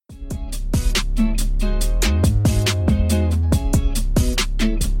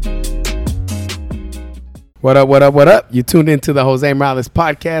What up, what up, what up? You tuned into the Jose Morales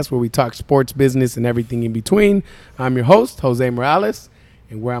podcast where we talk sports, business, and everything in between. I'm your host, Jose Morales,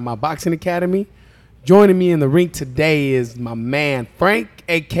 and we're at my boxing academy. Joining me in the ring today is my man, Frank,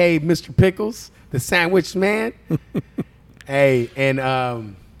 a.k.a. Mr.Pickles, the Sandwich Man. Hey,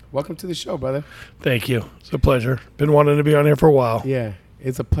 and welcome to the show, brother. Thank you. It's a pleasure. Been wanting to be on here for a while. Yeah,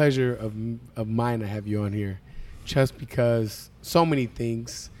 it's a pleasure of mine to have you on here just because so many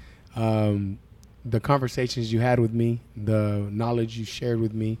things. The conversations you had with me, the knowledge you shared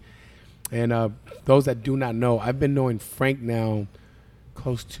with me. And those that do not know, I've been knowing Frank now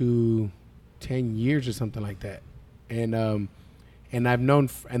close to 10 years or something like that. And I've known,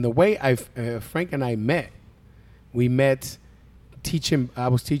 and the way Frank and I met, we met teaching, I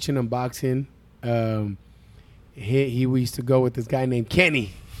was teaching him boxing. We used to go with this guy named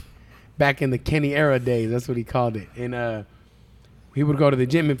Kenny back in the Kenny era days. That's what he called it. And he would go to the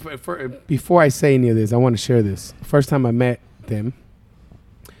gym. And before I say any of this, I want to share this. First time I met them,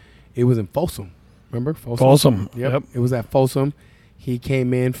 it was in Folsom. Remember? Folsom. Yep. It was at Folsom. He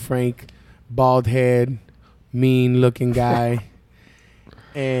came in, Frank, bald head, mean-looking guy.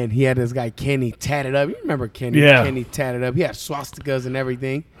 And he had this guy, Kenny, tatted up. You remember Kenny? Yeah. Kenny tatted up. He had swastikas and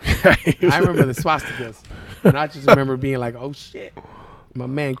everything. I remember the swastikas. And I just remember being like, oh, shit. My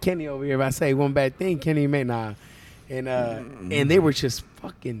man Kenny over here. If I say one bad thing, Kenny may not. And they were just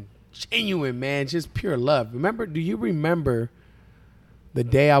fucking genuine, man, just pure love. Do you remember the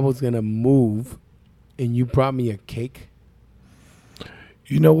day I was going to move and you brought me a cake?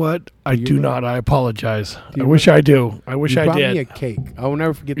 You know what? I do not. I apologize. I wish I do. I wish I did. You brought me a cake. I will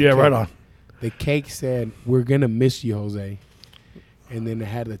never forget the cake. Yeah, right on. The cake said, we're going to miss you, Jose. And then it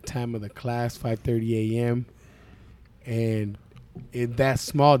had the time of the class, 5:30 a.m. And that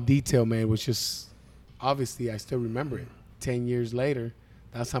small detail, man, was just... Obviously, I still remember it. 10 years later,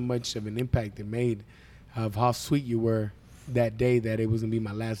 that's how much of an impact it made of how sweet you were that day that it was going to be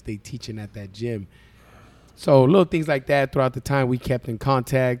my last day teaching at that gym. So little things like that throughout the time we kept in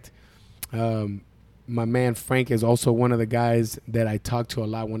contact. My man Frank is also one of the guys that I talked to a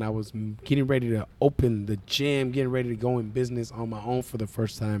lot when I was getting ready to open the gym, getting ready to go in business on my own for the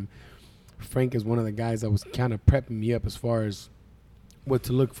first time. Frank is one of the guys that was kind of prepping me up as far as what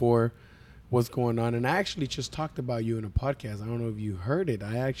to look for, what's going on. And I actually just talked about you in a podcast. I don't know if you heard it.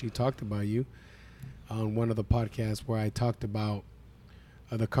 I actually talked about you on one of the podcasts where I talked about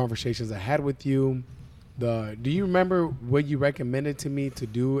the conversations I had with you. Do you remember what you recommended to me to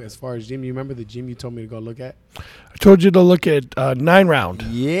do as far as gym? You remember the gym you told me to go look at? I told you to look at 9 Round.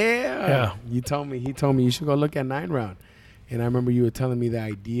 Yeah. He told me you should go look at 9 Round. And I remember you were telling me the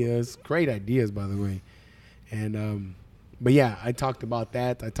ideas, great ideas, by the way. And, but yeah, I talked about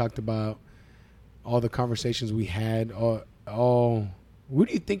that. I talked about all the conversations we had. What do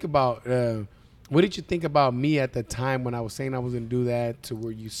you think about? What did you think about me at the time when I was saying I was going to do that? To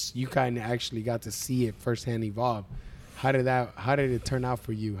where you kind of actually got to see it firsthand evolve. How did it turn out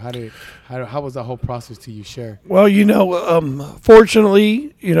for you? How was the whole process to you? Share. Well,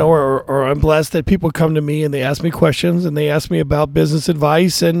 fortunately, or I'm blessed that people come to me and they ask me questions and they ask me about business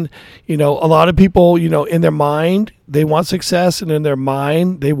advice. And, a lot of people, in their mind, they want success, and in their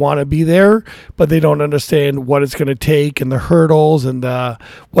mind, they want to be there, but they don't understand what it's going to take and the hurdles and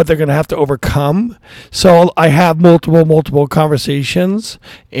what they're going to have to overcome. So I have multiple conversations,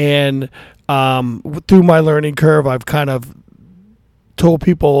 and through my learning curve, I've kind of told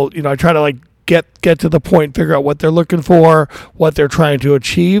people, I try to get to the point, figure out what they're looking for, what they're trying to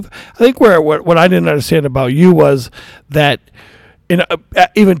achieve. I think what I didn't understand about you was that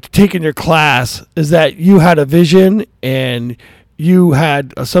even taking your class is that you had a vision and you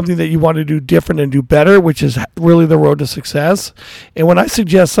had something that you wanted to do different and do better, which is really the road to success. And when I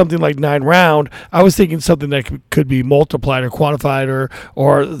suggest something like 9 Round, I was thinking something that could be multiplied or quantified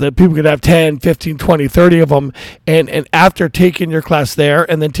or that people could have 10, 15, 20, 30 of them. And after taking your class there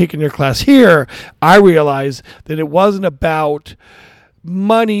and then taking your class here, I realized that it wasn't about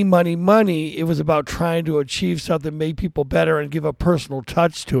money. It was about trying to achieve something, make people better, and give a personal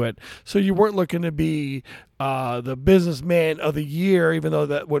touch to it. So you weren't looking to be the businessman of the year, even though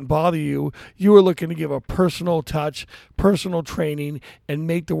that wouldn't bother you. You were looking to give a personal touch, personal training, and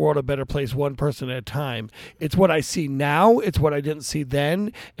make the world a better place one person at a time. It's what I see now. It's what I didn't see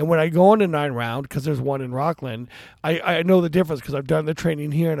then. And when I go into 9 Round, because there's one in Rockland, I know the difference because I've done the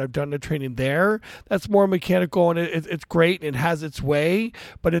training here and I've done the training there. That's more mechanical, and it's great and it has its way,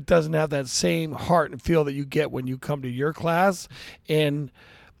 but it doesn't have that same heart and feel that you get when you come to your class. And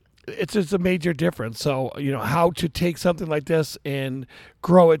it's just a major difference. So, how to take something like this and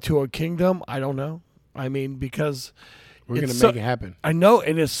grow it to a kingdom, I don't know. I mean, because we're going to make it happen. I know,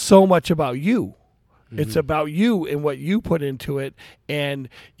 and it's so much about you. It's about you and what you put into it, and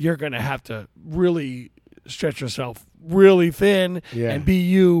you're going to have to really stretch yourself really thin and be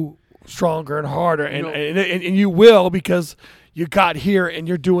you stronger and harder, and you will, because you got here and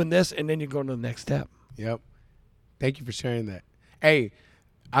you're doing this, and then you're going to the next step. Yep. Thank you for sharing that. Hey,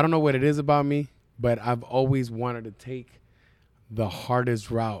 I don't know what it is about me, but I've always wanted to take the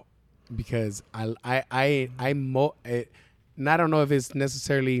hardest route because I don't know if it's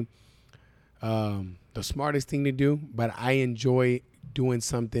necessarily the smartest thing to do, but I enjoy doing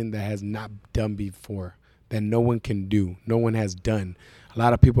something that has not done before, that no one can do, no one has done. A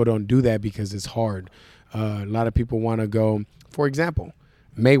lot of people don't do that because it's hard. A lot of people want to go, for example,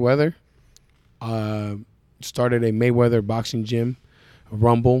 Mayweather started a Mayweather boxing gym,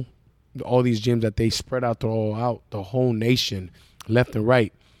 Rumble, all these gyms that they spread out the whole nation, left and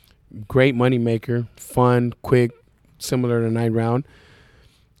right. Great money maker, fun, quick, similar to 9 Round,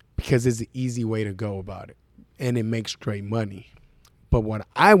 because it's an easy way to go about it, and it makes great money. But what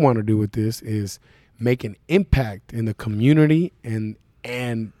I want to do with this is make an impact in the community and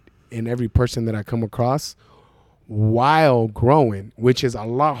in every person that I come across while growing, which is a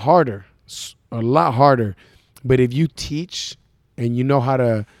lot harder. But if you teach and you know how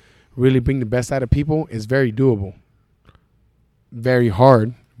to really bring the best out of people, it's very doable. Very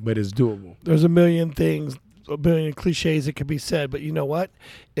hard, but it's doable. There's a million cliches that could be said, but you know what?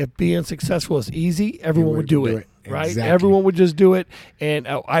 If being successful is easy, everyone would do it. Right? Exactly. Everyone would just do it. And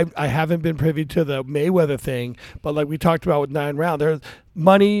I haven't been privy to the Mayweather thing, but like we talked about with 9 Round, there's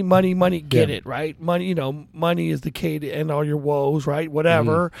money, get it, right? Money, money is the key to end all your woes, right?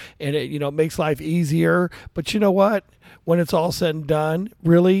 Whatever. And it, makes life easier. But you know what? When it's all said and done,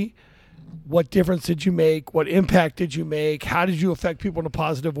 really, what difference did you make? What impact did you make? How did you affect people in a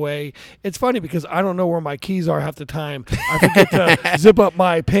positive way? It's funny because I don't know where my keys are half the time. I forget to zip up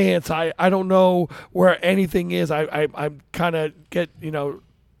my pants. I don't know where anything is. I kind of get,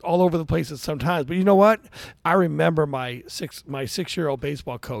 all over the place sometimes. But you know what? I remember my 6-year-old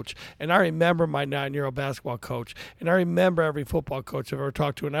baseball coach, and I remember my 9-year-old basketball coach, and I remember every football coach I've ever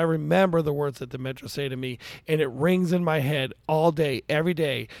talked to, and I remember the words that the mentors say to me, and it rings in my head all day, every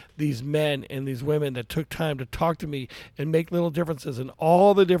day, these men and these women that took time to talk to me and make little differences in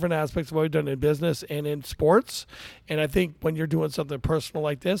all the different aspects of what we've done in business and in sports. And I think when you're doing something personal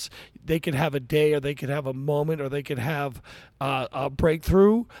like this, they could have a day, or they could have a moment, or they could have a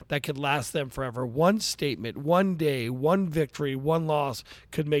breakthrough that could last them forever. One statement, one day, one victory, one loss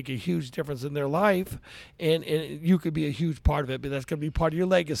could make a huge difference in their life, and you could be a huge part of it, but that's going to be part of your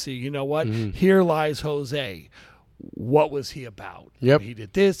legacy. You know what? Here lies Jose. What was he about? Yep. He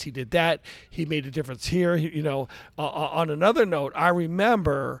did this, he did that, he made a difference here. On another note, I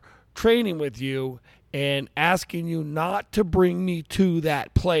remember training with you and asking you not to bring me to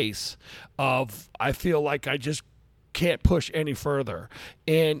that place of, I feel like I just can't push any further.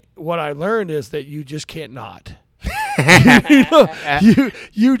 And what I learned is that you just can't not.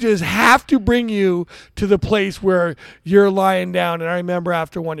 You just have to bring you to the place where you're lying down. And I remember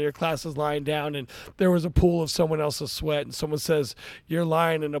after one of your classes lying down, and there was a pool of someone else's sweat, and someone says, you're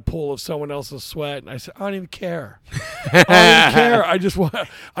lying in a pool of someone else's sweat. And I said, I don't even care. I don't even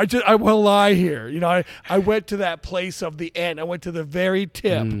care. I want to lie here. I went to that place of the end. I went to the very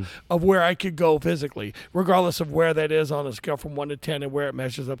tip of where I could go physically, regardless of where that is on a scale from 1 to 10 and where it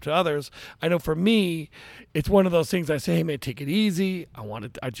measures up to others. I know for me, it's one of those things I say, hey man, take it easy.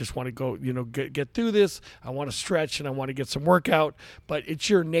 I just want to go, get through this. I want to stretch and I want to get some workout, but it's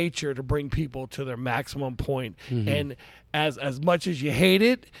your nature to bring people to their maximum point. And as much as you hate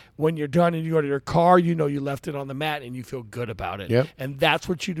it, when you're done and you go to your car, you left it on the mat and you feel good about it. Yep. And that's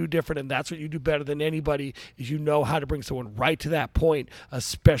what you do different, and that's what you do better than anybody, is how to bring someone right to that point,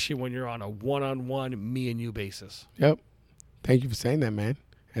 especially when you're on a one-on-one me and you basis. Yep. Thank you for saying that, man.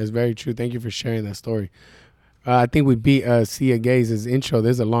 That's very true. Thank you for sharing that story. I think we beat Sia Gaze's intro.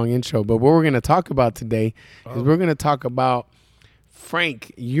 There's a long intro, but what we're going to talk about today is we're going to talk about,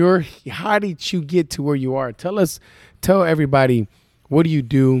 Frank, how did you get to where you are? Tell everybody, what do you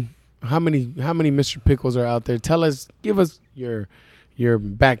do? How many Mr. Pickles are out there? Give us your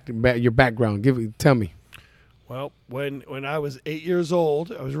background. Tell me. Well, when I was 8 years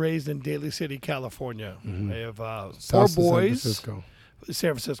old, I was raised in Daly City, California. I have 4 boys.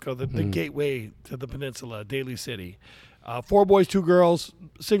 San Francisco, the gateway to the peninsula, Daly City. 4 boys, 2 girls,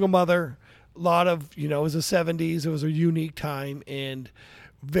 single mother. A lot of, it was the 70s. It was a unique time, and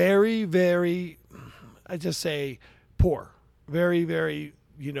very, very, I just say, poor. Very, very,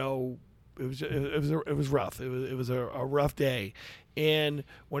 it was rough. It was a rough day. And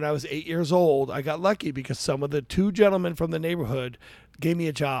when I was 8 years old, I got lucky because some of the 2 gentlemen from the neighborhood gave me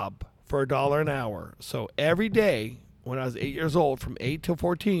a job for $1 an hour. So every day when I was 8 years old, from 8 till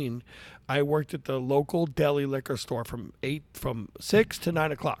 14, I worked at the local deli liquor store from 6 to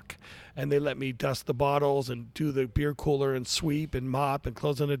 9 o'clock. And they let me dust the bottles and do the beer cooler and sweep and mop and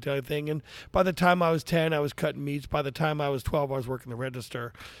close on the deli thing. And by the time I was 10, I was cutting meats. By the time I was 12, I was working the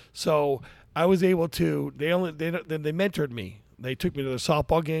register. So I was able to, they mentored me. They took me to their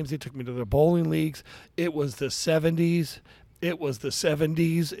softball games. They took me to their bowling leagues. It was the 70s. It was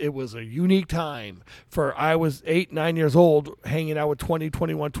a unique time for, I was 8, 9 years old hanging out with 20,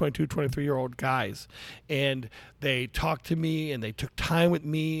 21, 22, 23-year-old guys. And they talked to me and they took time with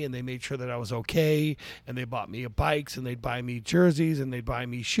me and they made sure that I was okay. And they bought me bikes and they'd buy me jerseys and they'd buy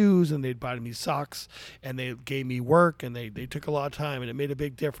me shoes and they'd buy me socks and they gave me work and they took a lot of time and it made a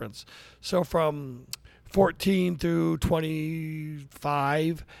big difference. So from 14 through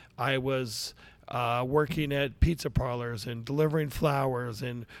 25, I was working at pizza parlors and delivering flowers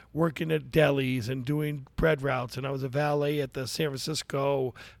and working at delis and doing bread routes. And I was a valet at the San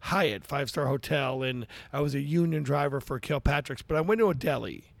Francisco Hyatt 5-star hotel. And I was a union driver for Kilpatrick's. But I went to a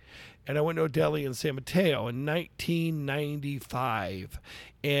deli. And I went to a deli in San Mateo in 1995.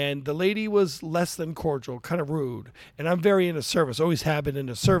 And the lady was less than cordial, kind of rude. And I'm very into service, always have been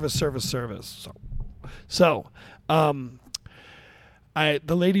into service. So,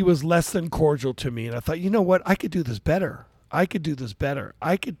 the lady was less than cordial to me, and I thought, you know what? I could do this better. I could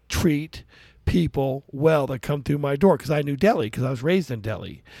treat people well that come through my door because I knew Daly because I was raised in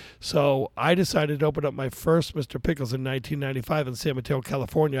Daly. So I decided to open up my first Mr. Pickles in 1995 in San Mateo,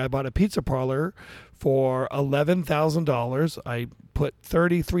 California. I bought a pizza parlor for $11,000. I put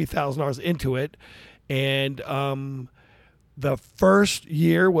 $33,000 into it, and the first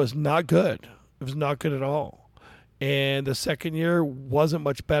year was not good. It was not good at all. And the second year wasn't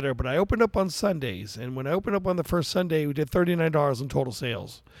much better, but I opened up on Sundays. And when I opened up on the first Sunday, we did $39 in total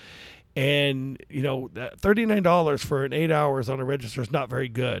sales. And, you know, that $39 for an 8 hours on a register is not very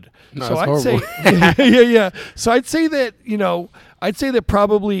good. No, so I'd horrible. say, yeah. So I'd say that,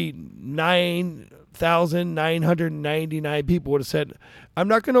 probably 9,999 people would have said, I'm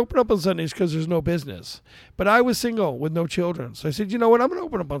not going to open up on Sundays because there's no business. But I was single with no children. So I said, you know what, I'm going to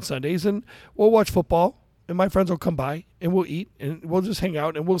open up on Sundays and we'll watch football. And my friends will come by and we'll eat and we'll just hang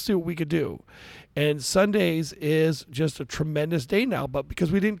out and we'll see what we could do. And Sundays is just a tremendous day now, but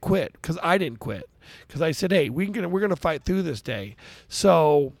because we didn't quit, because I didn't quit, because I said, hey, we're gonna fight through this day.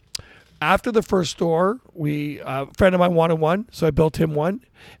 So after the first store, a friend of mine wanted one, so I built him one.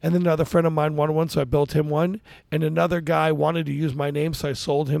 And then another friend of mine wanted one, so I built him one. And another guy wanted to use my name, so I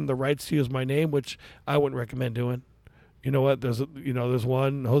sold him the rights to use my name, which I wouldn't recommend doing. You know what? There's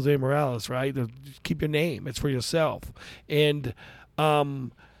one, Jose Morales, right? Just keep your name. It's for yourself. And so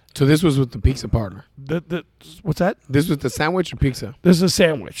this was with the pizza partner. What's that? This was the sandwich or pizza? This is a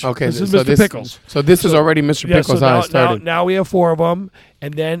sandwich. Okay, this is Mr. Pickles. So this is already Mr. Pickles. So how it started. Now we have 4 of them,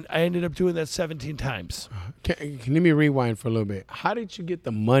 and then I ended up doing that 17 times. Let me rewind for a little bit. How did you get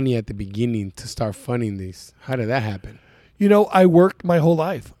the money at the beginning to start funding these? How did that happen? You know, I worked my whole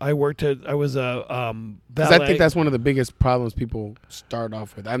life. I was a valet. Because I think that's one of the biggest problems people start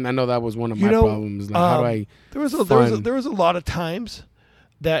off with. I know that was one of my problems. Like, how do I there was a lot of times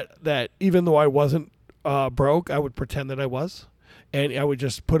that even though I wasn't broke, I would pretend that I was. And I would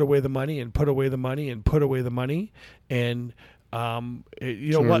just put away the money and put away the money and put away the money. And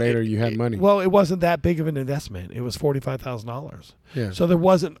later you had money. Well, it wasn't that big of an investment. It was $45,000. Yeah. So there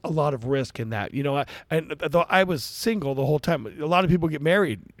wasn't a lot of risk in that. You know, and though I was single the whole time, a lot of people get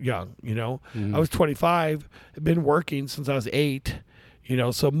married young. You know, I was 25, had been working since I was 8. You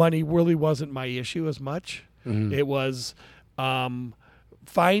know, so money really wasn't my issue as much. It was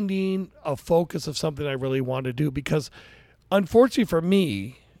finding a focus of something I really wanted to do, because unfortunately for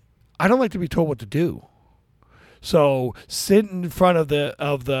me, I don't like to be told what to do. So sitting in front of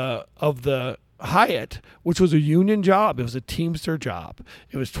the Hyatt, which was a union job, it was a Teamster job.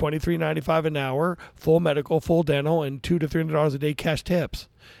 It was $23.95 an hour, full medical, full dental, and $200 to $300 a day cash tips.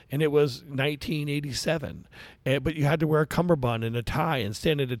 And it was 1987. But you had to wear a cummerbund and a tie and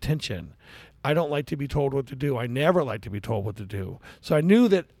stand at attention. I don't like to be told what to do. I never like to be told what to do. So I knew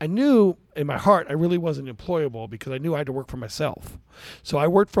in my heart I really wasn't employable, because I knew I had to work for myself. So I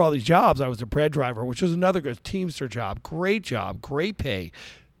worked for all these jobs. I was a bread driver, which was another good Teamster job, great pay,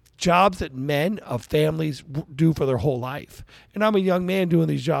 jobs that men of families do for their whole life. And I'm a young man doing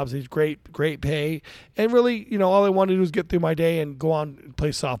these jobs, these great pay. And really, all I wanted to do was get through my day and go on and play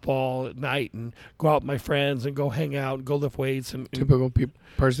softball at night and go out with my friends and go hang out and go lift weights. And Typical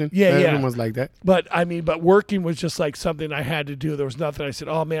person. Yeah. Everyone's like that. But working was just like something I had to do. There was nothing I said,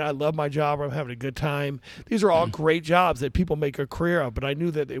 oh man, I love my job, or I'm having a good time. These are all great jobs that people make a career of, but I knew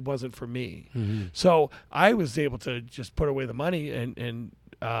that it wasn't for me. Mm-hmm. So I was able to just put away the money and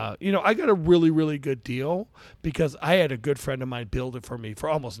I got a really, really good deal because I had a good friend of mine build it for me for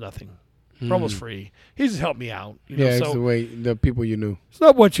almost nothing. For almost free. He just helped me out. It's the people you knew. It's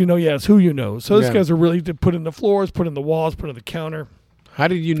not what you know, it's who you know. So these guys are really to put in the floors, put in the walls, put in the counter. How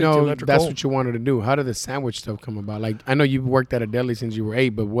did you know that's what you wanted to do? How did the sandwich stuff come about? Like, I know you worked at a deli since you were 8,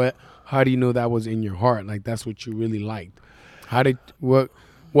 but how do you know that was in your heart? Like, that's what you really liked.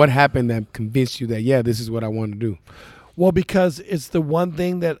 What happened that convinced you that, this is what I want to do? Well, because it's the one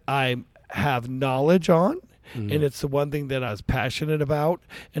thing that I have knowledge on. And it's the one thing that I was passionate about,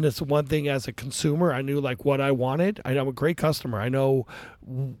 and it's the one thing as a consumer I knew like what I wanted. I'm a great customer. I know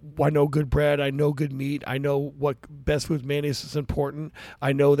good bread. I know good meat. I know what best foods mayonnaise is important.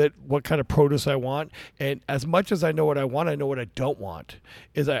 I know that what kind of produce I want, and as much as I know what I want, I know what I don't want.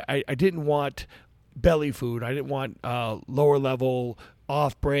 Is I didn't want belly food. I didn't want lower level,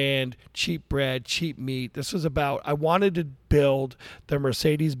 off-brand, cheap bread, cheap meat. This was about, I wanted to build the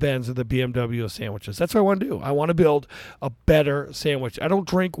Mercedes-Benz or the BMW of sandwiches. That's what I want to do. I want to build a better sandwich. I don't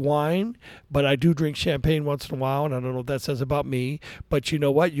drink wine, but I do drink champagne once in a while, and I don't know what that says about me. But you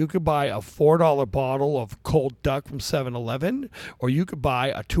know what? You could buy a $4 bottle of cold duck from 7-Eleven, or you could buy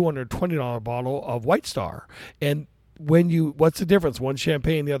a $220 bottle of White Star. And what's the difference? One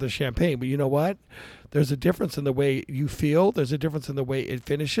champagne, the other champagne. But you know what? There's a difference in the way you feel. There's a difference in the way it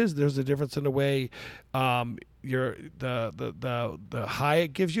finishes. There's a difference in the way the high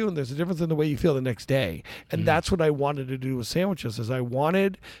it gives you, and there's a difference in the way you feel the next day. And that's what I wanted to do with sandwiches. Is I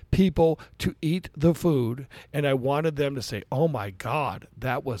wanted people to eat the food, and I wanted them to say, "Oh my God,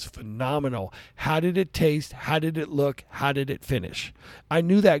 that was phenomenal! How did it taste? How did it look? How did it finish?" I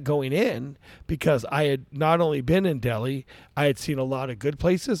knew that going in because I had not only been in Delhi, I had seen a lot of good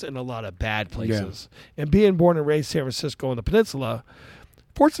places and a lot of bad places. Yeah. And being born and raised San Francisco in the peninsula,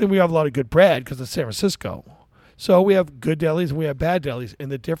 fortunately we have a lot of good bread because it's San Francisco. So we have good delis and we have bad delis.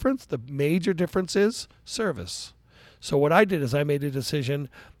 And the major difference is service. So what I did is I made a decision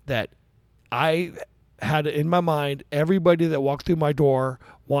that I had in my mind, everybody that walked through my door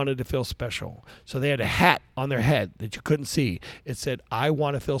wanted to feel special. So they had a hat on their head that you couldn't see. It said, "I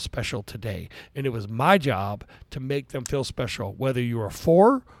want to feel special today." And it was my job to make them feel special. Whether you were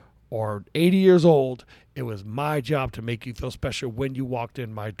 4 or 80 years old, it was my job to make you feel special when you walked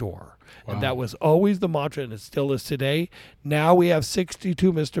in my door. Wow. And that was always the mantra, and it still is today. Now we have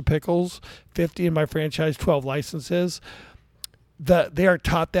 62 Mr. Pickles, 50 in my franchise, 12 licenses. They are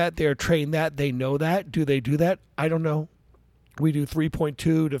taught that, they are trained that, they know that. Do they do that? I don't know. We do 3.2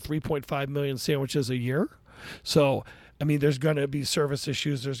 to 3.5 million sandwiches a year. So, there's going to be service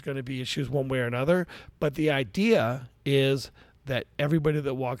issues. There's going to be issues one way or another. But the idea is that everybody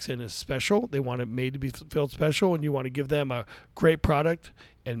that walks in is special. They want it made to be feel special, and you want to give them a great product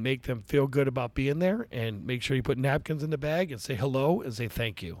and make them feel good about being there, and make sure you put napkins in the bag and say hello and say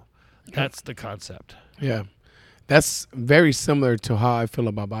thank you. That's the concept. Yeah. That's very similar to how I feel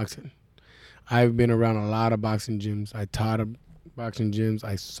about boxing. I've been around a lot of boxing gyms. I taught at boxing gyms.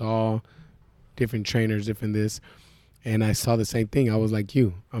 I saw different trainers, different this, and I saw the same thing. I was like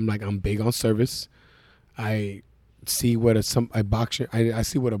you. I'm big on service. I see what I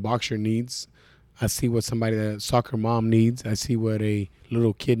see what a boxer needs. I see what a soccer mom needs. I see what a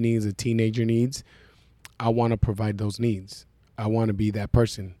little kid needs, a teenager needs. I want to provide those needs. I want to be that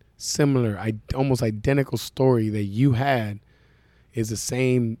person. Similar, almost identical story that you had is the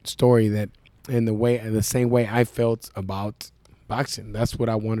same story the same way I felt about boxing. That's what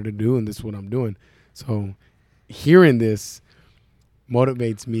I wanted to do, and this is what I'm doing. So hearing this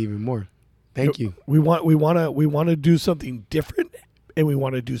motivates me even more. Thank you. We want to do something different, and we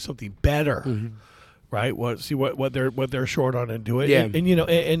want to do something better, right? See what they're short on and do it. Yeah.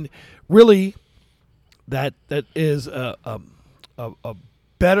 And really, that is a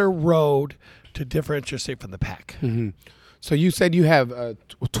better road to differentiate from the pack. Mm-hmm. So you said you have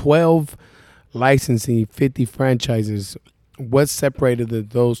 12 licensing, 50 franchises. What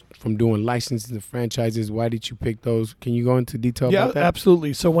separated those from doing licensing and franchises? Why did you pick those? Can you go into detail about that? Yeah,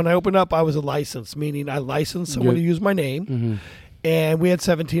 absolutely. So when I opened up, I was a license, meaning I licensed someone to use my name. And we had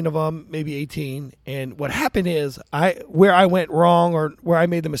 17 of them, maybe 18. And what happened is where I went wrong or where I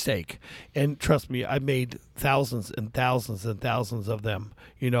made the mistake, and trust me, I made thousands and thousands and thousands of them.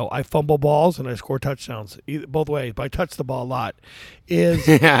 I fumble balls and I score touchdowns both ways, but I touch the ball a lot.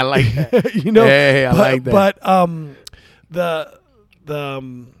 I like that. Hey, I like that. But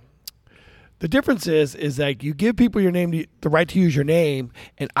the difference is like you give people your name, the right to use your name,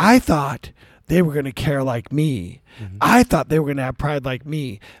 and I thought they were going to care like me. Mm-hmm. I thought they were going to have pride like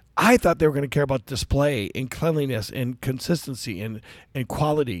me. I thought they were going to care about display and cleanliness and consistency and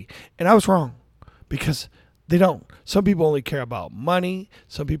quality. And I was wrong because they don't. Some people only care about money.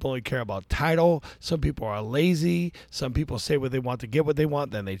 Some people only care about title. Some people are lazy. Some people say what they want to get what they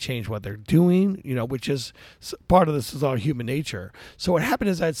want. Then they change what they're doing, which is part of this is all human nature. So what happened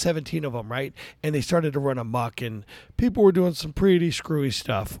is I had 17 of them, right? And they started to run amok and people were doing some pretty screwy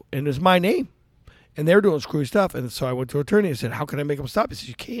stuff. And it was my name. And they're doing screwy stuff. And so I went to an attorney and said, how can I make them stop? He said,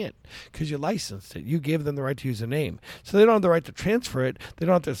 you can't because you licensed it. You gave them the right to use the name. So they don't have the right to transfer it. They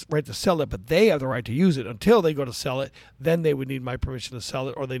don't have the right to sell it, but they have the right to use it until they go to sell it. Then they would need my permission to sell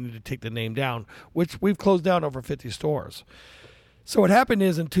it or they need to take the name down, which we've closed down over 50 stores. So what happened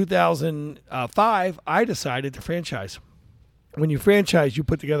is in 2005, I decided to franchise. When you franchise, you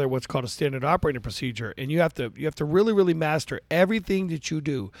put together what's called a standard operating procedure, and you have to really, really master everything that you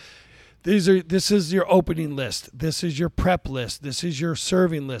do. This is your opening list. This is your prep list. This is your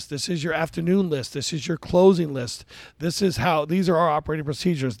serving list. This is your afternoon list. This is your closing list. These are our operating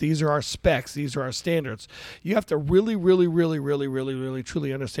procedures. These are our specs. These are our standards. You have to really, really, really, really, really, really,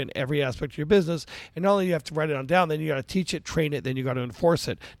 truly understand every aspect of your business. And not only you have to write it on down, then you got to teach it, train it, then you got to enforce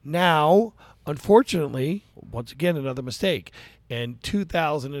it. Now, unfortunately, once again, another mistake. In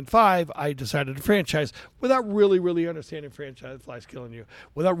 2005, I decided to franchise without really, really understanding franchise. Fly's killing you.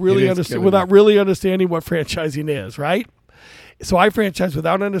 Without really understanding what franchising is, right? So I franchised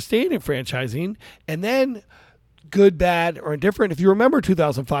without understanding franchising, and then good, bad, or indifferent. If you remember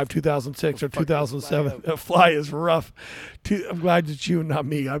 2005, 2006, or 2007, Fly is rough. I'm glad it's you and not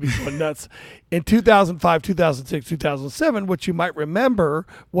me. I'd be going nuts. In 2005, 2006, 2007, what you might remember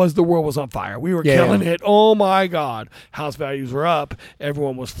was the world was on fire. We were killing it. Oh, my God. House values were up.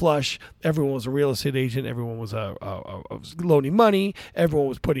 Everyone was flush. Everyone was a real estate agent. Everyone was loaning money. Everyone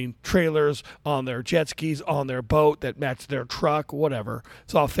was putting trailers on their jet skis, on their boat that matched their truck, whatever.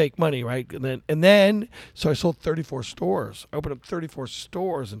 It's all fake money, right? And then so I sold 34 stores. I opened up 34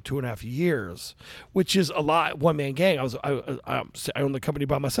 stores in 2.5 years, which is a lot. One-man gang. I owned the company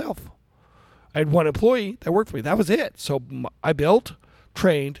by myself. I had one employee that worked for me. That was it. So I built,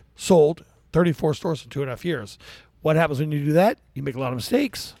 trained, sold 34 stores in 2.5 years. What happens when you do that? You make a lot of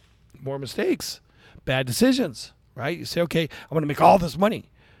mistakes, more mistakes, bad decisions, right? You say, okay, I'm going to make all this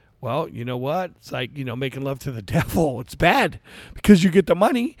money. Well, you know what? It's like, making love to the devil. It's bad because you get the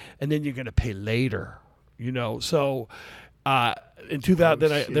money and then you're going to pay later, So in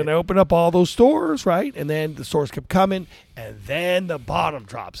 2000, then I opened up all those stores, right? And then the stores kept coming, and then the bottom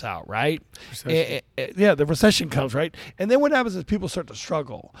drops out, right? The recession comes, right? And then what happens is people start to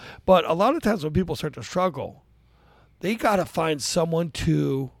struggle. But a lot of times when people start to struggle, they got to find someone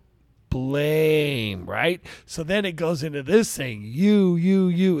to blame, right? So then it goes into this thing,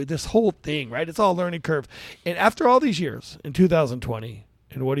 you, this whole thing, right? It's all a learning curve. And after all these years, in 2020,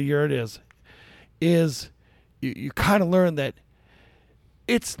 and what a year it is you kind of learn that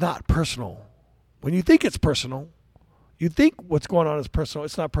it's not personal. When you think it's personal, you think what's going on is personal.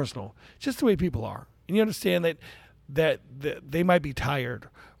 It's not personal. It's just the way people are. And you understand that they might be tired,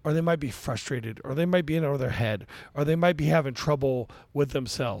 or they might be frustrated, or they might be in over their head, or they might be having trouble with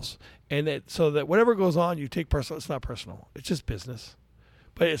themselves. And so that whatever goes on, you take personal. It's not personal. It's just business.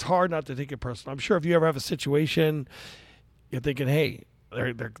 But it's hard not to take it personal. I'm sure if you ever have a situation, you're thinking, hey,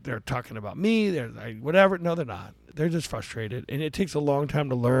 they're talking about me, whatever. No, they're not. They're just frustrated, and it takes a long time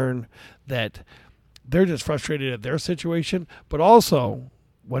to learn that they're just frustrated at their situation. But also,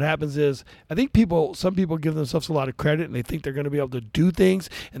 what happens is, I think some people give themselves a lot of credit, and they think they're going to be able to do things,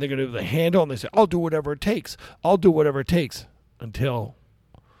 and they're going to be able to handle, and they say, I'll do whatever it takes. I'll do whatever it takes until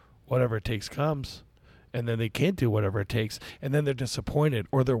whatever it takes comes. And then they can't do whatever it takes. And then they're disappointed,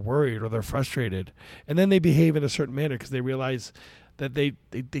 or they're worried, or they're frustrated. And then they behave in a certain manner because they realize that they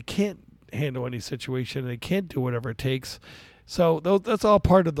can't handle any situation. They can't do whatever it takes. So that's all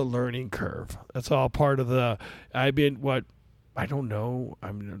part of the learning curve. That's all part of I don't know.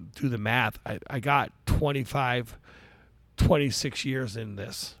 I'm going to do the math. I got 26 years in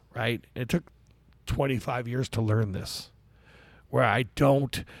this, right? It took 25 years to learn this, where I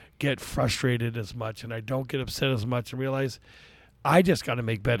don't get frustrated as much and I don't get upset as much and realize I just got to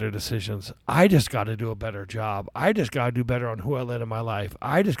make better decisions. I just got to do a better job. I just got to do better on who I let in my life.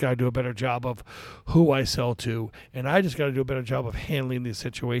 I just got to do a better job of who I sell to. And I just got to do a better job of handling these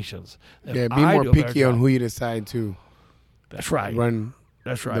situations. Be more picky on who you decide to That's right. run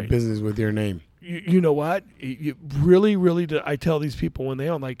That's right. the business with your name. You know what? You really, really, I tell these people when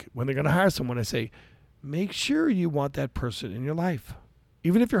they're going to hire someone, I say, make sure you want that person in your life.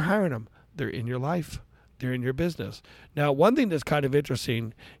 Even if you're hiring them, they're in your life. They're in your business. Now, one thing that's kind of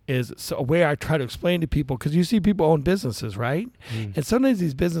interesting is a way I try to explain to people, because you see people own businesses, right? And sometimes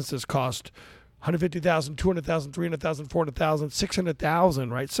these businesses cost $150,000, $200,000, $300,000, $400,000,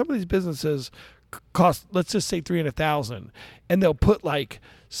 $600,000, right? Some of these businesses cost, let's just say $300,000, and they'll put like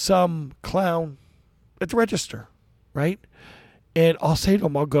some clown at the register, right? And I'll say to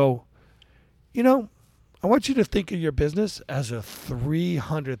them, I'll go, I want you to think of your business as a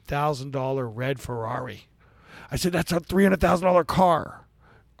 $300,000 red Ferrari. I said, that's a $300,000 car.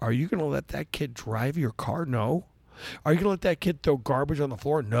 Are you going to let that kid drive your car? No. Are you going to let that kid throw garbage on the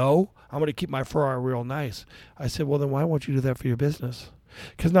floor? No. I'm going to keep my Ferrari real nice. I said, well, then why won't you do that for your business?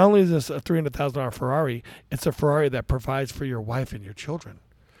 Because not only is this a $300,000 Ferrari, it's a Ferrari that provides for your wife and your children.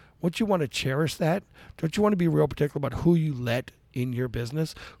 Wouldn't you want to cherish that? Don't you want to be real particular about who you let in your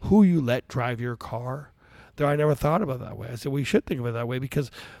business, who you let drive your car? There, I never thought about it that way. I said, we should think of it that way,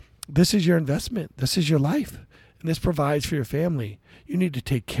 because this is your investment. This is your life. And this provides for your family. You need to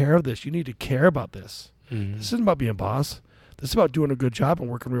take care of this. You need to care about this. This isn't about being a boss. This is about doing a good job and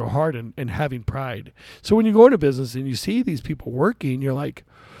working real hard and having pride. So when you go into business and you see these people working, you're like,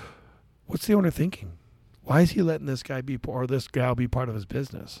 what's the owner thinking? Why is he letting this guy or this gal be part of his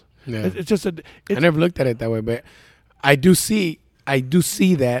business? Yeah. It's just I never looked at it that way, but I do see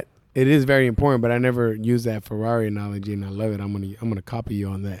that it is very important, but I never use that Ferrari analogy, and I love it. I'm gonna copy you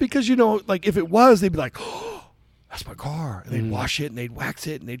on that. Because like if it was, they'd be like, oh, that's my car. And they'd wash it and they'd wax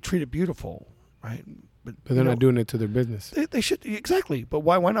it and they'd treat it beautiful, right? But they're not doing it to their business. They should, exactly. But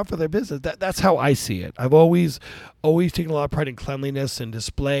why not for their business? That's how I see it. I've always taken a lot of pride in cleanliness and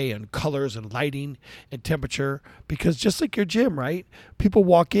display and colors and lighting and temperature, because just like your gym, right? People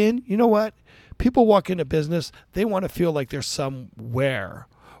walk in, you know what? People walk into business, they want to feel like they're somewhere.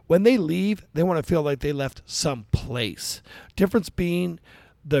 When they leave, they want to feel like they left some place. Difference being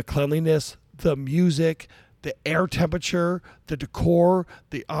the cleanliness, the music, the air temperature, the decor,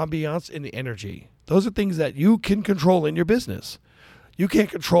 the ambiance, and the energy. Those are things that you can control in your business. You can't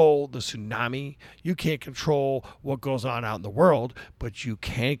control the tsunami. You can't control what goes on out in the world, but you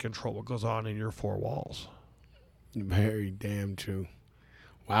can control what goes on in your four walls. Very damn true.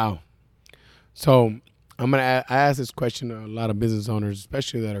 Wow. So I ask this question to a lot of business owners,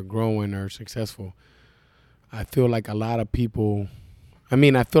 especially that are growing or successful. I feel like a lot of people,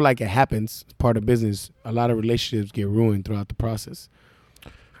 I feel like it happens, it's part of business. A lot of relationships get ruined throughout the process.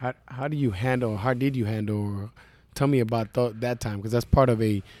 How did you handle, or tell me about that time? Because that's part of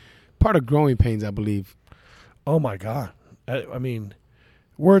growing pains, I believe. Oh my God.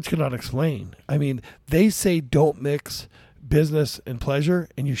 Words cannot explain. They say don't mix business and pleasure,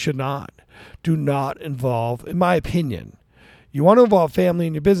 and you should not. Do not involve, in my opinion, you want to involve family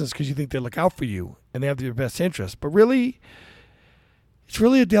in your business because you think they look out for you and they have your best interest. But really, it's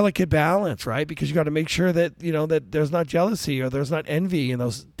really a delicate balance, right? Because you got to make sure that, that there's not jealousy or there's not envy and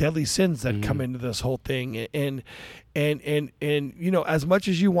those deadly sins that come into this whole thing. And as much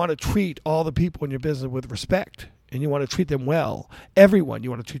as you want to treat all the people in your business with respect and you want to treat them well, everyone,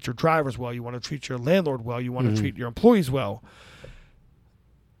 you want to treat your drivers well, you want to treat your landlord well, you want to treat your employees well.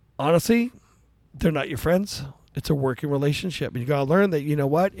 Honestly, they're not your friends. It's a working relationship. And you got to learn that,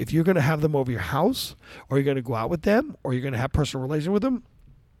 if you're going to have them over your house, or you're going to go out with them, or you're going to have personal relation with them,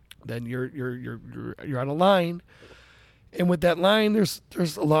 then you're on a line. And with that line, there's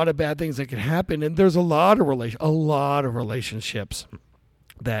a lot of bad things that can happen. And there's a lot of relationships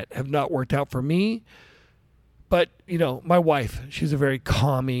that have not worked out for me. But, my wife, she's a very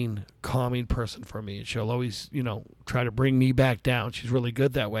calming person for me. And she'll always, try to bring me back down. She's really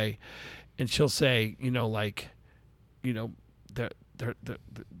good that way. And she'll say, you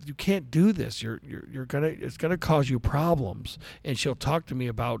can't do this. It's gonna cause you problems. And she'll talk to me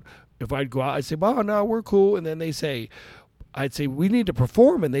about, if I'd go out, I'd say, well, no, we're cool. And then I'd say, we need to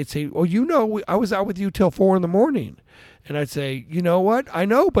perform. And they'd say, well, I was out with you till 4 a.m. And I'd say, you know what? I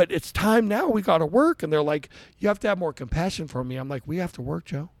know, but it's time now. We got to work. And they're like, you have to have more compassion for me. I'm like, we have to work,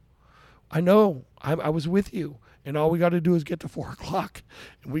 Joe. I know. I was with you. And all we got to do is get to 4 o'clock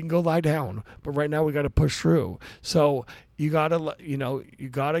and we can go lie down. But right now we got to push through. So you got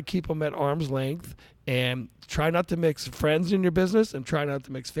to keep them at arm's length and try not to mix friends in your business and try not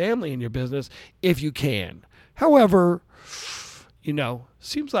to mix family in your business if you can. However,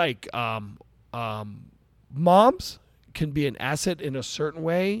 seems like moms can be an asset in a certain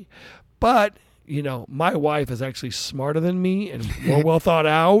way, but my wife is actually smarter than me and more well thought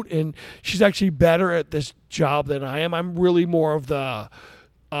out, and she's actually better at this job than I am. I'm really more of the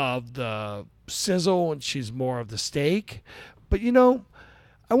sizzle, and she's more of the steak. But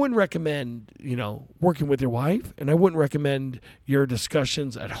I wouldn't recommend working with your wife, and I wouldn't recommend your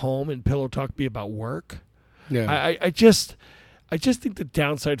discussions at home and pillow talk be about work. Yeah. I just think the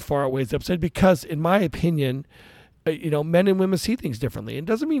downside far outweighs the upside, because in my opinion, men and women see things differently. It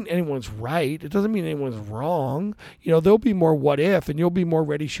doesn't mean anyone's right. It doesn't mean anyone's wrong. There'll be more what if, and you'll be more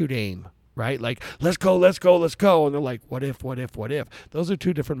ready, shoot, aim, right? Like, let's go. And they're like, what if? Those are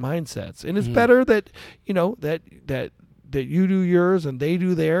two different mindsets. And it's better that, that you do yours and they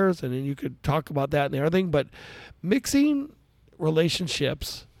do theirs, and then you could talk about that and everything. But mixing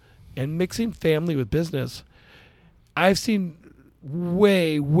relationships and mixing family with business, I've seen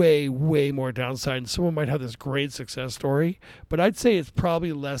way more downside, and someone might have this great success story, but I'd say it's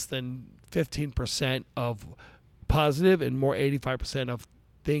probably less than 15% of positive and more 85% of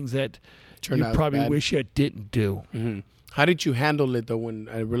things that you probably bad. Wish you didn't do. Mm-hmm. How did you handle it though when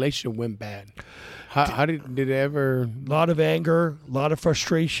a relationship went bad? How did it ever? A lot of anger, a lot of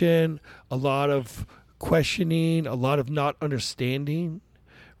frustration, a lot of questioning, a lot of not understanding,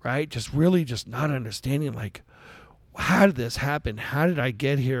 right? Just not understanding, like, how did this happen? How did I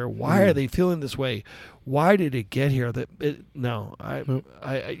get here? Why are they feeling this way? Why did it get here?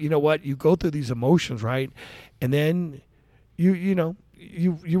 I you know what? You go through these emotions, right? And then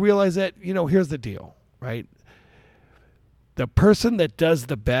you realize that, here's the deal, right? The person that does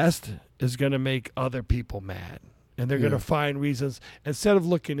the best is going to make other people mad. And they're going to find reasons. Instead of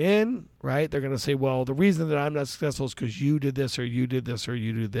looking in, right, they're going to say, well, the reason that I'm not successful is because you did this or you did this or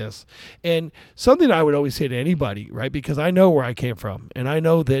you did this. And something I would always say to anybody, right, because I know where I came from. And I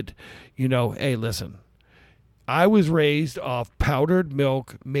know that, hey, listen, I was raised off powdered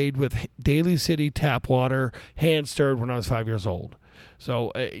milk made with Daly City tap water, hand stirred when I was 5 years old.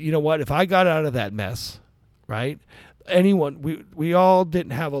 So, you know what, if I got out of that mess, right, we all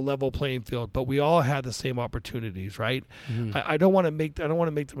didn't have a level playing field, but we all had the same opportunities, right? Mm-hmm. I don't want to make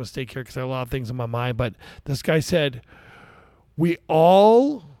the mistake here because I have a lot of things in my mind, but this guy said we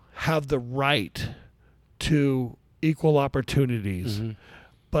all have the right to equal opportunities,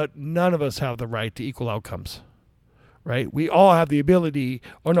 but none of us have the right to equal outcomes. Right? We all have the ability,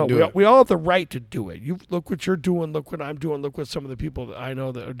 we all have the right to do it. You look what you're doing, look what I'm doing, look what some of the people that I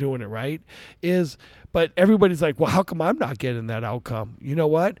know that are doing it, right? But everybody's like, well, how come I'm not getting that outcome? You know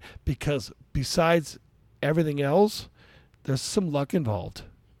what? Because besides everything else, there's some luck involved.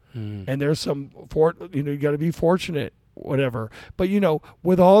 And there's some, you got to be fortunate, whatever. But,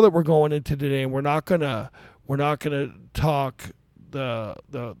 with all that we're going into today, and we're not gonna talk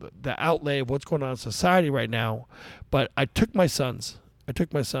the outlay of what's going on in society right now, but I took my sons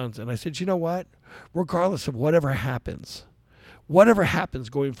and I said, you know what, regardless of whatever happens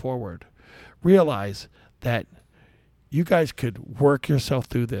going forward, realize that you guys could work yourself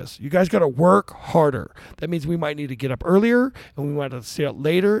through this. You guys got to work harder. That means we might need to get up earlier, and we might have to stay out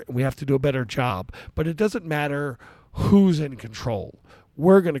later, and we have to do a better job. But it doesn't matter who's in control.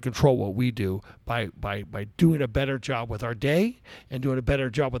 We're going to control what we do by doing a better job with our day and doing a better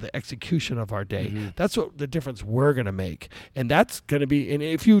job with the execution of our day. That's what the difference we're going to make. And that's going to be, and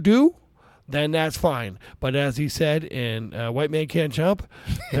if you do, then that's fine. But as he said in White Man Can't Jump,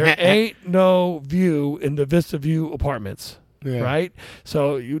 there ain't no view in the Vista View apartments, right?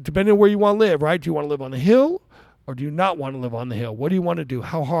 So depending on where you want to live, right? Do you want to live on the hill? Or do you not want to live on the hill? What do you want to do?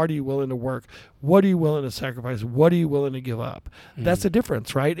 How hard are you willing to work? What are you willing to sacrifice? What are you willing to give up? That's the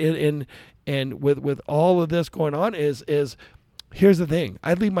difference, right? And with all of this going on is here's the thing.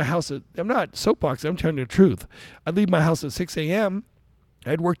 I'd leave my house I'm not soapboxing, I'm telling you the truth. I'd leave my house at 6 a.m.,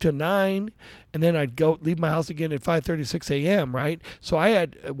 I'd work till 9, and then I'd leave my house again at 5:30, 6 a.m., right? So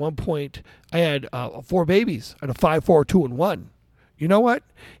at one point, I had 4 babies. I had a 5, 4, 2, and 1. You know what?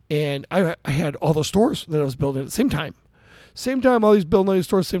 And I had all those stores that I was building at the same time. All these building all these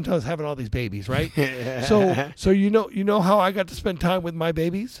stores, same time I was having all these babies, right? So you know how I got to spend time with my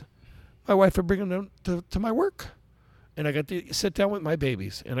babies? My wife would bring them to my work. And I got to sit down with my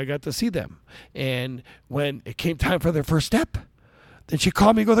babies, and I got to see them. And when it came time for their first step, then she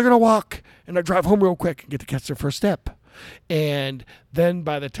called me and go, they're going to walk. And I drive home real quick and get to catch their first step. And then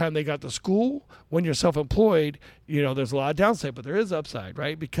by the time they got to school, when you're self-employed, there's a lot of downside, but there is upside,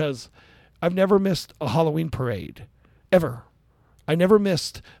 right? Because I've never missed a Halloween parade, ever. I never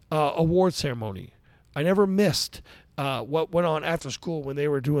missed award ceremony. I never missed what went on after school when they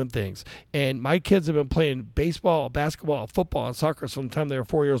were doing things. And my kids have been playing baseball, basketball, football, and soccer from the time they were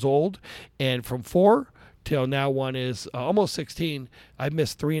 4 years old. And from 4 till now, one is almost 16, I've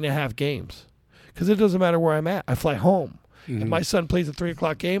missed 3.5 games. Because it doesn't matter where I'm at. I fly home. If my son plays a 3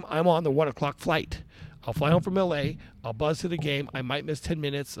 o'clock game, I'm on the 1 o'clock flight. I'll fly home from LA. I'll buzz to the game. I might miss 10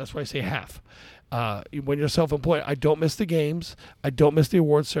 minutes. That's why I say half. When you're self-employed, I don't miss the games. I don't miss the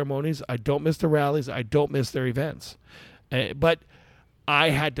award ceremonies. I don't miss the rallies. I don't miss their events. But I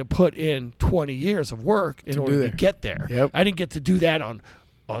had to put in 20 years of work in order to get there. Yep. I didn't get to do that on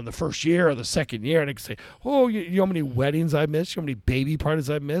the first year or the second year. And I could say, oh, you know how many weddings I missed? You know how many baby parties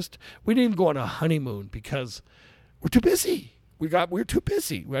I missed? We didn't even go on a honeymoon because we're too busy. We're too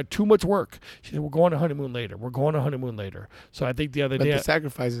busy. We had too much work. She said, we're going on a honeymoon later. We're going on a honeymoon later. So I think the other day. But the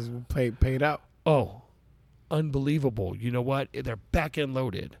sacrifices were paid out. Oh, unbelievable. You know what? They're back end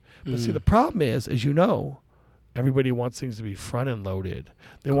loaded. But see, the problem is, as you know, everybody wants things to be front end loaded.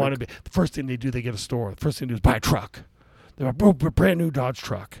 They want to be, the first thing they do, they get a store. The first thing they do is buy a truck. They have a brand new Dodge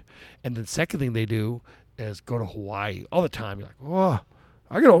truck. And the second thing they do is go to Hawaii all the time. You're like, oh,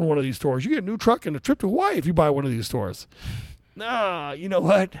 I could own one of these stores. You get a new truck and a trip to Hawaii if you buy one of these stores. Nah, you know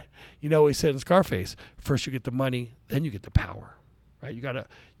what? You know, he said in Scarface, first you get the money, then you get the power, right?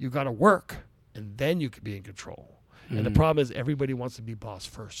 You gotta work, and then you can be in control. And the problem is everybody wants to be boss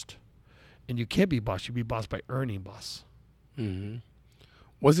first. And you can't be boss. You be boss by earning boss.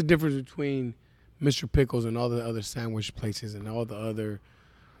 What's the difference between Mr. Pickles and all the other sandwich places and all the other,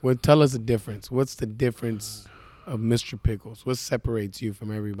 well, tell us the difference. What's the difference of Mr. Pickles? What separates you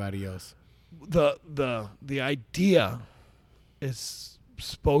from everybody else? The idea is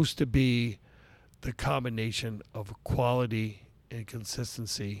supposed to be the combination of quality and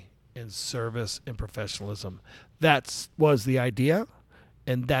consistency and service and professionalism. That was the idea,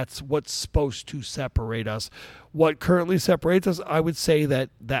 and that's what's supposed to separate us. What currently separates us, I would say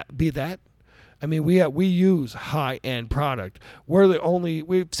that. I mean, we use high-end product.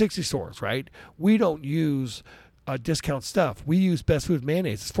 We have 60 stores, right? We don't use discount stuff. We use Best Food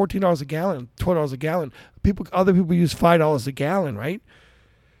mayonnaise. It's $14 a gallon, $12 a gallon. Other people use $5 a gallon, right?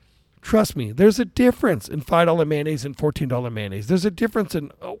 Trust me, there's a difference in $5 mayonnaise and $14 mayonnaise. There's a difference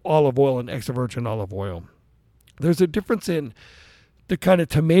in olive oil and extra virgin olive oil. There's a difference in the kind of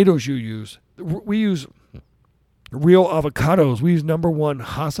tomatoes you use. We use real avocados. We use #1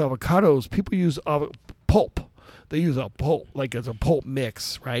 Hass avocados. People use pulp. They use a pulp, like as a pulp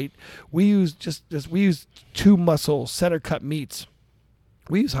mix, right? We use we use 2 muscle center cut meats.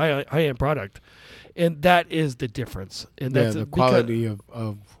 We use high end product, and that is the difference. And that's the quality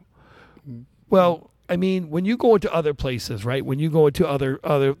of. Well, I mean, when you go into other places, right? When you go into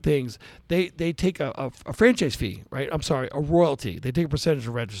other things, they take a franchise fee, right? I'm sorry, a royalty. They take a percentage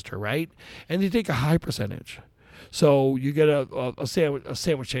of register, right? And they take a high percentage. So you get a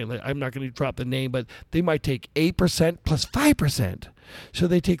sandwich chain. I'm not going to drop the name, but they might take 8% plus 5%. So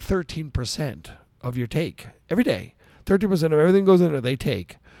they take 13% of your take every day. 13% of everything goes in there, they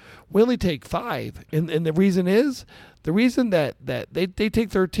take. We only take 5%. And the reason that they take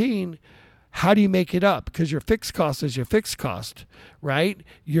 13%, how do you make it up? Because your fixed cost is your fixed cost, right?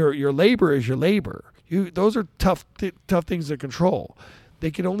 Your labor is your labor. Those are tough things to control.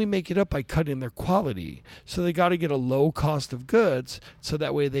 They can only make it up by cutting their quality. So they got to get a low cost of goods so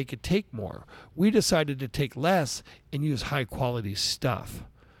that way they could take more. We decided to take less and use high quality stuff.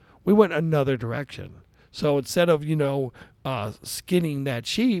 We went another direction. So instead of, skinning that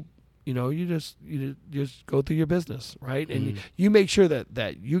sheep, you just go through your business, right? And you make sure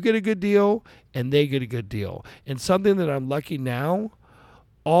that you get a good deal and they get a good deal. And something that I'm lucky now,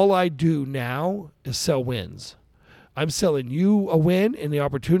 all I do now is sell wins. I'm selling you a win and the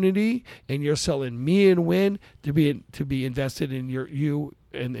opportunity, and you're selling me a win to be invested in you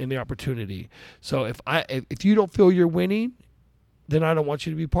and the opportunity. So if you don't feel you're winning, then I don't want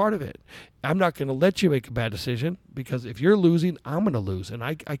you to be part of it. I'm not going to let you make a bad decision, because if you're losing, I'm going to lose, and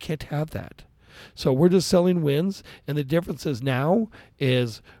I can't have that. So we're just selling wins, and the difference is now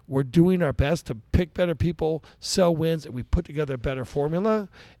is we're doing our best to pick better people, sell wins, and we put together a better formula,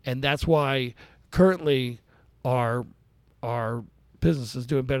 and that's why currently our business is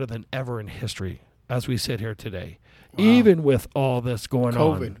doing better than ever in history as we sit here today. Wow. Even with all this going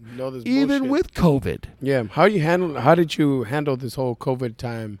on. Even with COVID. Yeah. How did you handle this whole COVID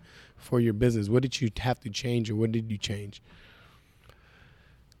time for your business? What did you have to change, or what did you change?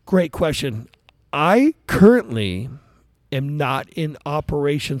 Great question. I currently am not in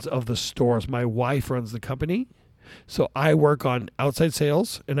operations of the stores. My wife runs the company. So I work on outside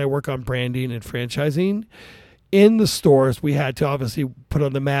sales, and I work on branding and franchising. in the stores, we had to obviously put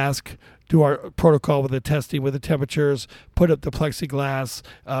on the mask, do our protocol with the testing, with the temperatures, put up the plexiglass,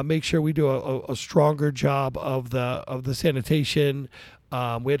 make sure we do a stronger job of the sanitation.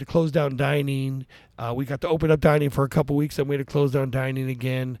 We had to close down dining. We got to open up dining for a couple weeks, and we had to close down dining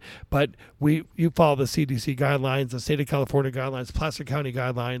again. But you follow the CDC guidelines, the state of California guidelines, Placer County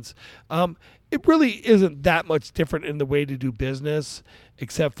guidelines. It really isn't that much different in the way to do business,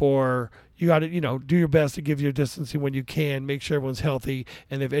 except for you got to, do your best to give your distancing when you can, make sure everyone's healthy.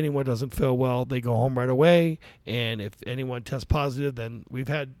 And if anyone doesn't feel well, they go home right away. And if anyone tests positive, then we've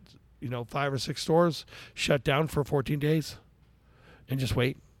had, 5 or 6 stores shut down for 14 days and just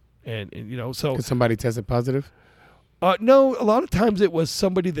wait. And so. Because somebody tested positive? No, a lot of times it was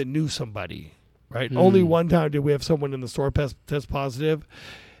somebody that knew somebody, right? Only one time did we have someone in the store test positive.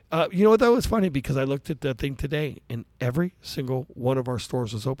 You know what? That was funny because I looked at the thing today, and every single one of our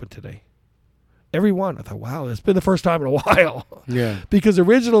stores was open today. Every one. I thought, wow, it's been the first time in a while. Yeah. Because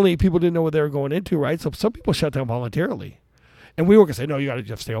originally people didn't know what they were going into, right? So some people shut down voluntarily. And we were going to say, no, you got to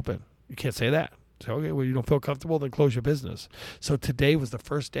just stay open. You can't say that. So, okay, well, you don't feel comfortable, then close your business. So today was the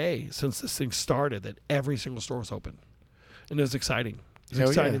first day since this thing started that every single store was open. And it was exciting. It's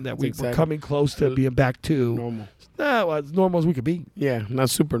exciting that we're coming close to being back to normal. As normal as we could be. Yeah, not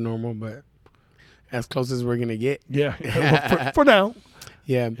super normal, but as close as we're going to get. Yeah, for now.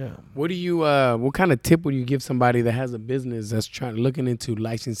 Yeah. What do you? What kind of tip would you give somebody that has a business that's looking into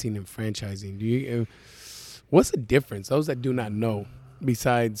licensing and franchising? What's the difference? Those that do not know,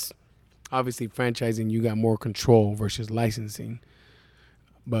 besides obviously franchising, you got more control versus licensing.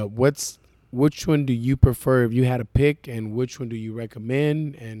 But which one do you prefer if you had to pick, and which one do you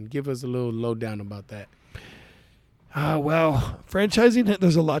recommend? And give us a little lowdown about that. Well, franchising,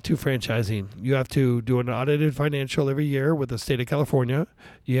 there's a lot to franchising. You have to do an audited financial every year with the state of California.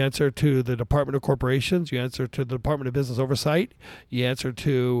 You answer to the Department of Corporations. You answer to the Department of Business Oversight. You answer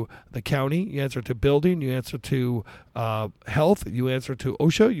to the county. You answer to building. You answer to health. You answer to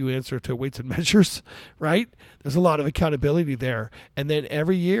OSHA. You answer to weights and measures, right? There's a lot of accountability there. And then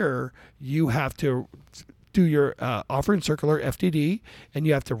every year you have to do your offering circular FDD, and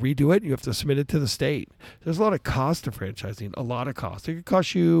you have to redo it. You have to submit it to the state. There's a lot of cost to franchising, a lot of cost. It could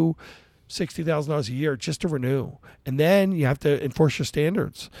cost you $60,000 a year just to renew. And then you have to enforce your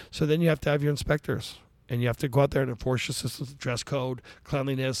standards. So then you have to have your inspectors, and you have to go out there and enforce your systems, dress code,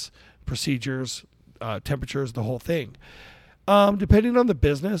 cleanliness, procedures, temperatures, the whole thing. Depending on the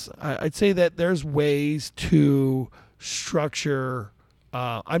business, I'd say that there's ways to structure.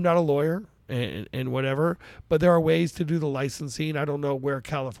 I'm not a lawyer. And whatever, but there are ways to do the licensing. I don't know where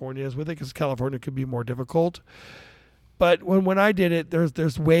California is with it, because California could be more difficult. But when I did it,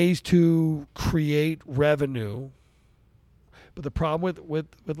 there's ways to create revenue. But the problem with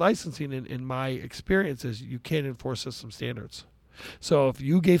licensing, in my experience, is you can't enforce system standards. So if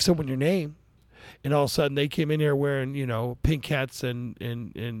you gave someone your name, and all of a sudden they came in here wearing pink hats and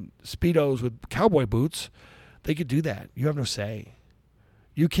Speedos with cowboy boots, they could do that. You have no say.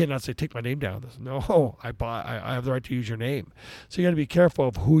 You cannot say, take my name down. No, I have the right to use your name. So you got to be careful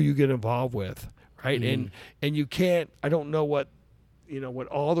of who you get involved with, right? Mm-hmm. And you can't. I don't know what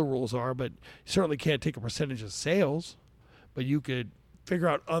all the rules are, but you certainly can't take a percentage of sales. But you could figure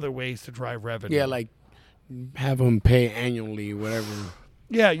out other ways to drive revenue. Yeah, like have them pay annually, whatever.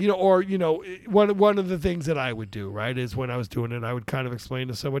 Yeah, one of the things that I would do, right, is when I was doing it, I would kind of explain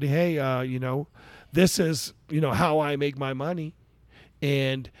to somebody, hey, this is how I make my money.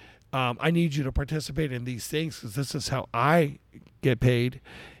 And I need you to participate in these things because this is how I get paid.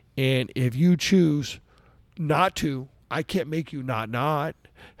 And if you choose not to, I can't make you not.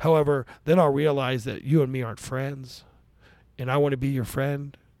 However, then I'll realize that you and me aren't friends, and I want to be your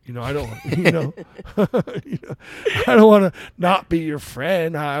friend. I don't, I don't want to not be your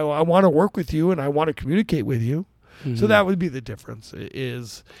friend. I want to work with you, and I want to communicate with you. Mm-hmm. So that would be the difference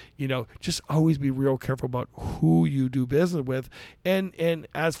is, just always be real careful about who you do business with. And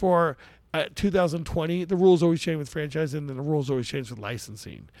as for 2020, the rules always change with franchising, and the rules always change with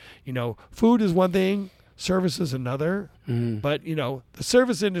licensing. Food is one thing, service is another. Mm-hmm. But, the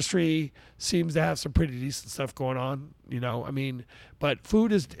service industry seems to have some pretty decent stuff going on, but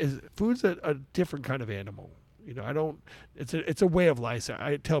food's a different kind of animal. It's a way of life.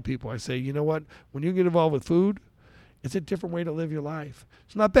 I tell people, I say, you know what, when you get involved with food, it's a different way to live your life.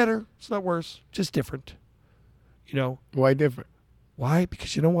 It's not better. It's not worse. Just different. Why different? Why?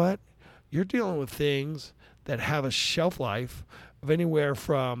 Because you know what? You're dealing with things that have a shelf life of anywhere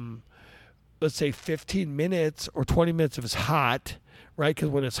from, let's say, 15 minutes or 20 minutes if it's hot, right? Because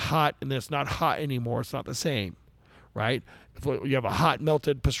when it's hot and then it's not hot anymore, it's not the same, right? If you have a hot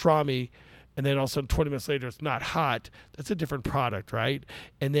melted pastrami and then all of a sudden 20 minutes later it's not hot, that's a different product, right?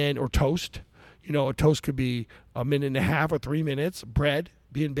 And then, or toast. A toast could be a minute and a half or 3 minutes. Bread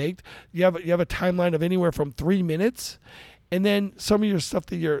being baked, you have a timeline of anywhere from 3 minutes, and then some of your stuff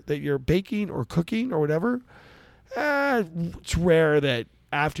that you're baking or cooking or whatever, it's rare that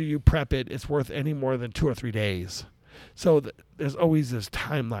after you prep it, it's worth any more than 2 or 3 days. So there's always this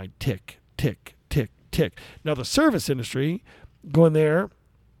timeline, tick, tick, tick, tick. Now the service industry, go in there,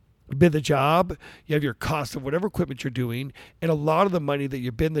 bid the job, you have your cost of whatever equipment you're doing, and a lot of the money that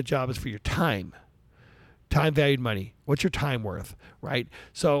you bid the job is for your time valued money. What's your time worth, right?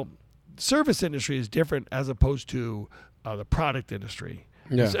 So service industry is different as opposed to the product industry,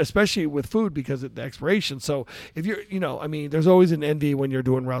 especially with food because of the expiration. So if you're, there's always an envy when you're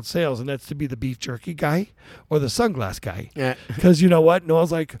doing route sales, and that's to be the beef jerky guy or the sunglass guy. Yeah. Because you know what?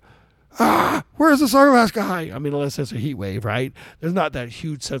 Noel's like, where's the sunglass guy? Unless it's a heat wave, right? There's not that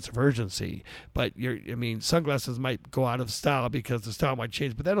huge sense of urgency. But sunglasses might go out of style because the style might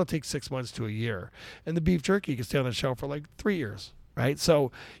change, but that'll take 6 months to a year. And the beef jerky can stay on the shelf for like 3 years, right?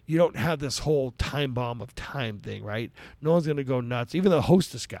 So you don't have this whole time bomb of time thing, right? No one's going to go nuts. Even the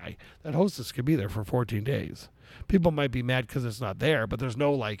hostess guy, that hostess could be there for 14 days. People might be mad because it's not there, but there's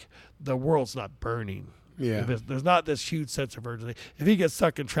no the world's not burning. Yeah. There's not this huge sense of urgency. If he gets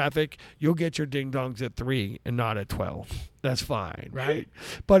stuck in traffic, you'll get your ding-dongs at 3 and not at 12. That's fine, right?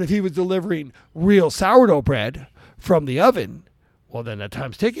 But if he was delivering real sourdough bread from the oven, well, then that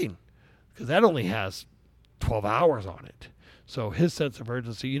time's ticking because that only has 12 hours on it. So his sense of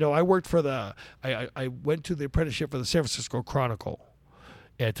urgency. I worked for I went to the apprenticeship for the San Francisco Chronicle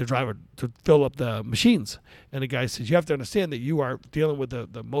to fill up the machines. And the guy says, you have to understand that you are dealing with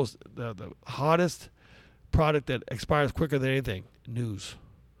the hottest product that expires quicker than anything, news.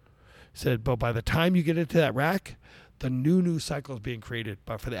 He said, but by the time you get into that rack, the new news cycle is being created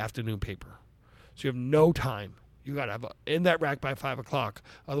for the afternoon paper. So you have no time. You got to have in that rack by 5 o'clock.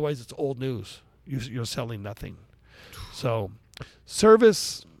 Otherwise, it's old news. You're selling nothing. So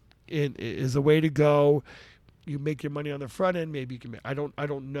service is the way to go. You make your money on the front end. Maybe you can. I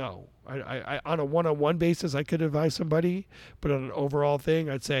don't know. I on a one-on-one basis, I could advise somebody, but on an overall thing,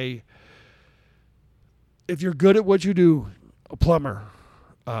 I'd say, if you're good at what you do, a plumber,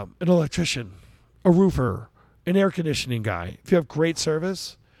 an electrician, a roofer, an air conditioning guy, if you have great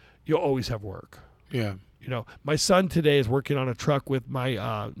service, you'll always have work. Yeah. My son today is working on a truck with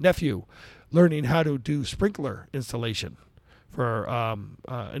my nephew, learning how to do sprinkler installation for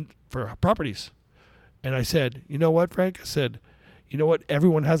properties. And I said, you know what, Frank? I said, you know what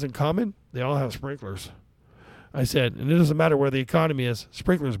everyone has in common? They all have sprinklers. I said, and it doesn't matter where the economy is,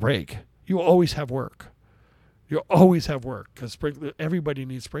 sprinklers break. You will always have work. You'll always have work because everybody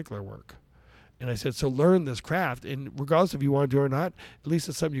needs sprinkler work. And I said, so learn this craft. And regardless if you want to do it or not, at least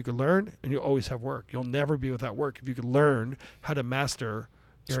it's something you can learn, and you'll always have work. You'll never be without work if you can learn how to master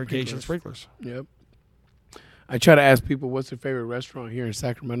irrigation sprinklers. Yep. I try to ask people what's their favorite restaurant here in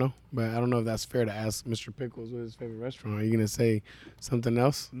Sacramento, but I don't know if that's fair to ask Mr. Pickles what his favorite restaurant. Are you going to say something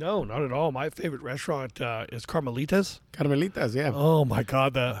else? No, not at all. My favorite restaurant is Carmelitas. Carmelitas, yeah. Oh, my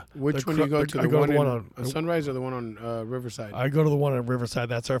God. Which one do you go to? The one on Sunrise or the one on Riverside? I go to the one on Riverside.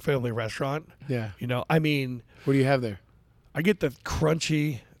 That's our family restaurant. Yeah. What do you have there? I get the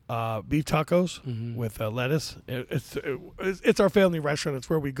crunchy beef tacos with lettuce. It's our family restaurant. It's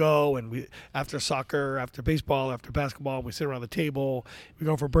where we go, and we after soccer, after baseball, after basketball, we sit around the table. We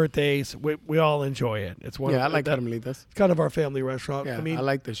go for birthdays. We all enjoy it. It's one. Yeah, I like Carmelitas. It's kind of our family restaurant. Yeah, I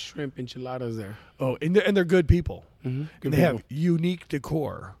like the shrimp enchiladas there. Oh, and they're good people. Mm-hmm. And they have unique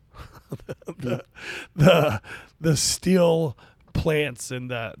decor. the steel plants and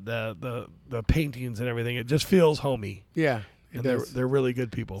the paintings and everything. It just feels homey. Yeah. And they're really good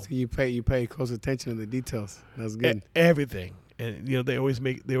people. So you pay close attention to the details. That's good. Everything, and they always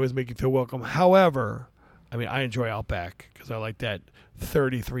make you feel welcome. However, I enjoy Outback because I like that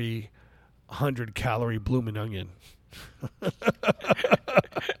 3,300 calorie blooming onion.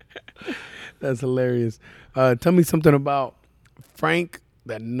 That's hilarious. Tell me something about Frank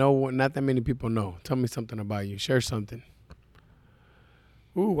that not that many people know. Tell me something about you. Share something.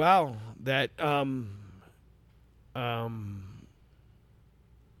 Ooh, wow, that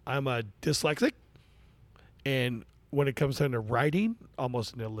I'm a dyslexic, and when it comes down to writing,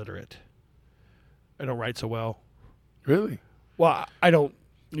 almost an illiterate. I don't write so well. Really? Well, I don't.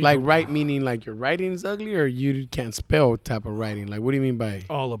 Write meaning like your writing's ugly, or you can't spell type of writing? Like, what do you mean by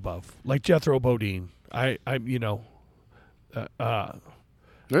all above? Like Jethro Bodine. Really?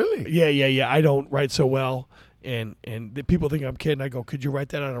 Yeah. I don't write so well. And the people think I'm kidding. I go, could you write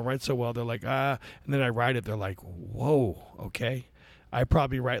that? I don't write so well. They're like, and then I write it. They're like, whoa, okay. I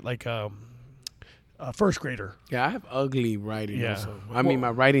probably write like first grader. Yeah, I have ugly writing Yeah. also. I mean,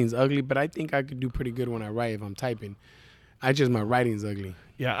 my writing's ugly, but I think I could do pretty good when I write if I'm typing. My writing's ugly.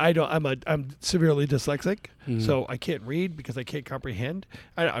 Yeah, I don't. I'm severely dyslexic, so I can't read because I can't comprehend.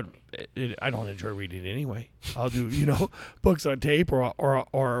 I don't enjoy reading anyway. I'll do books on tape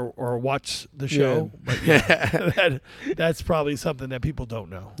or watch the show. Yeah. But that's probably something that people don't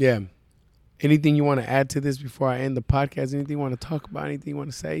know. Yeah. Anything you want to add to this before I end the podcast? Anything you want to talk about? Anything you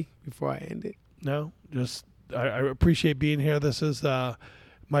want to say before I end it? No, just I appreciate being here. This is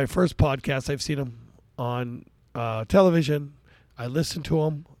my first podcast. I've seen them on television. I listen to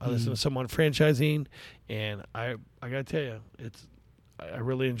them. I listen to someone franchising, and I gotta tell you, I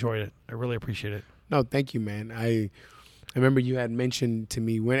really enjoyed it. I really appreciate it. No, thank you, man. I remember you had mentioned to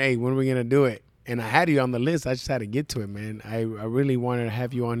me when are we gonna do it? And I had you on the list. I just had to get to it, man. I really wanted to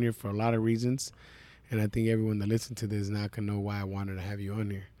have you on here for a lot of reasons, and I think everyone that listened to this now can know why I wanted to have you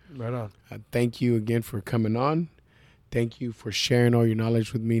on here. Right on. Thank you again for coming on. Thank you for sharing all your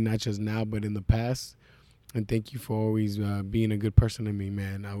knowledge with me, not just now, but in the past. And thank you for always being a good person to me,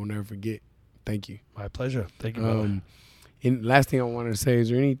 man. I will never forget. Thank you. My pleasure. Thank you, brother. And last thing I wanted to say, is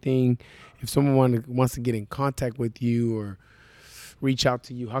there anything, if someone wants to get in contact with you or reach out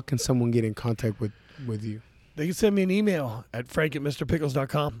to you, how can someone get in contact with you? They can send me an email at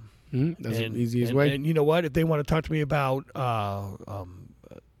frank@mrpickles.com. That's the easiest way. And you know what? If they want to talk to me about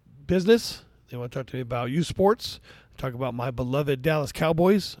business, they want to talk to me about youth sports, talk about my beloved Dallas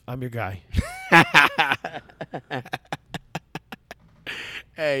Cowboys, I'm your guy.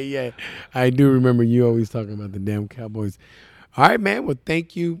 Hey, yeah, I do remember you always talking about the damn Cowboys. All right, man. Well,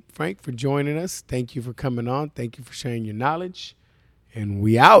 thank you, Frank, for joining us. Thank you for coming on. Thank you for sharing your knowledge. And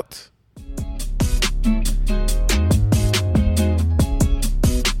we out.